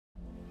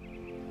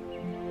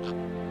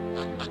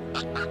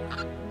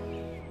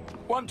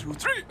1, 2,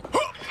 3.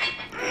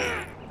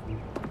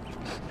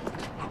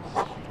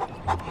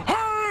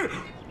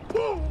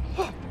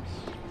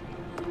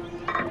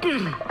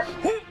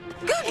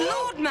 Good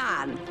Lord,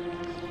 man!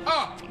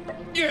 Ah,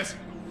 yes.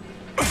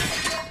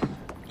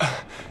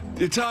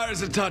 The attire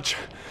is a touch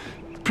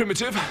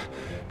primitive,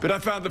 but I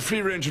found that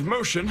free range of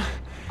motion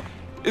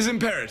is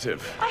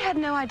imperative. I had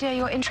no idea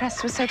your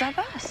interests were so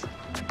diverse.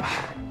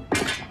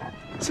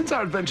 Since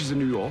our adventures in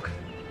New York,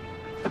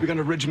 I've begun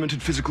a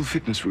regimented physical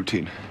fitness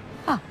routine.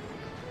 Oh.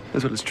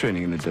 As well as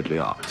training in the deadly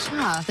arts.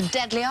 Ah, the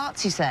deadly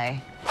arts, you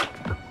say?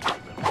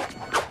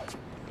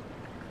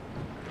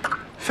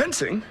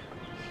 Fencing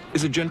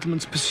is a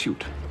gentleman's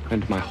pursuit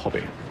and my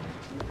hobby.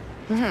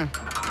 No,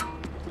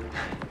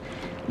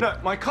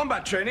 my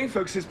combat training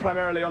focuses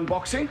primarily on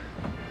boxing,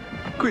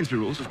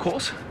 Queensberry rules, of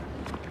course,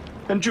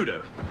 and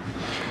judo.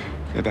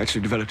 I've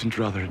actually developed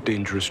into rather a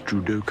dangerous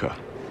judoka.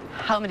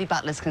 How many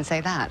butlers can say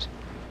that?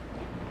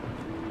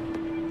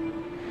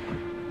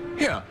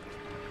 Here.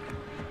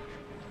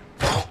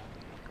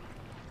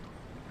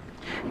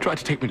 Try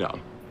to take me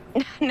down.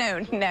 No,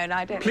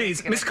 I don't.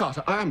 Please, Miss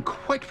Carter, I am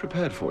quite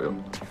prepared for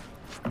you.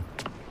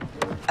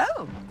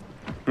 Oh.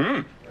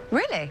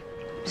 Really?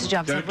 Mr.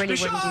 Jarvis, I really wouldn't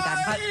do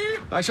that.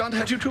 I shan't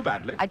hurt you too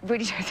badly. I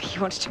really don't think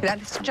you want to do that,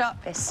 Mr.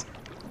 Jarvis.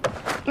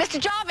 Mr.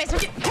 Jarvis,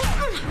 would you...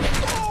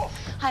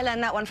 I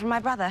learned that one from my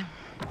brother.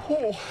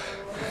 Oh.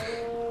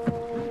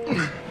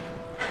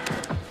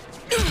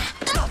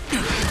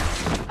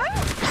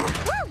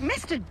 Oh,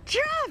 Mr.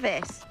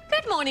 Jarvis!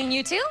 Good morning,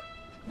 you two.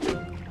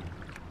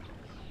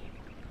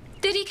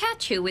 Did he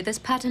catch you with his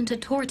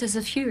patented tortoise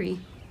of fury?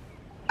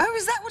 Oh,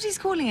 is that what he's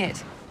calling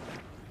it?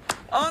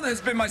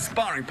 Anna's been my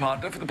sparring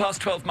partner for the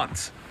past 12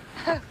 months.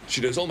 She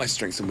knows all my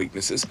strengths and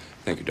weaknesses.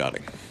 Thank you,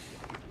 darling.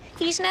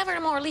 He's never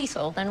more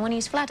lethal than when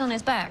he's flat on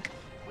his back.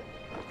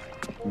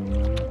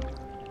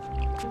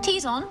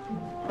 Tea's on.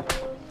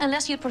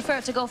 Unless you'd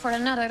prefer to go for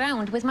another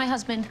round with my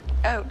husband.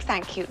 Oh,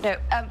 thank you. No,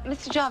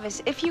 Mr.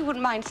 Jarvis, if you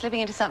wouldn't mind slipping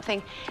into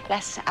something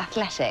less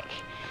athletic,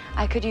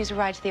 I could use a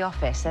ride to the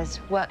office. There's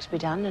work to be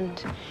done,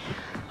 and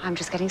I'm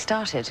just getting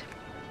started.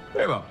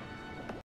 Very well.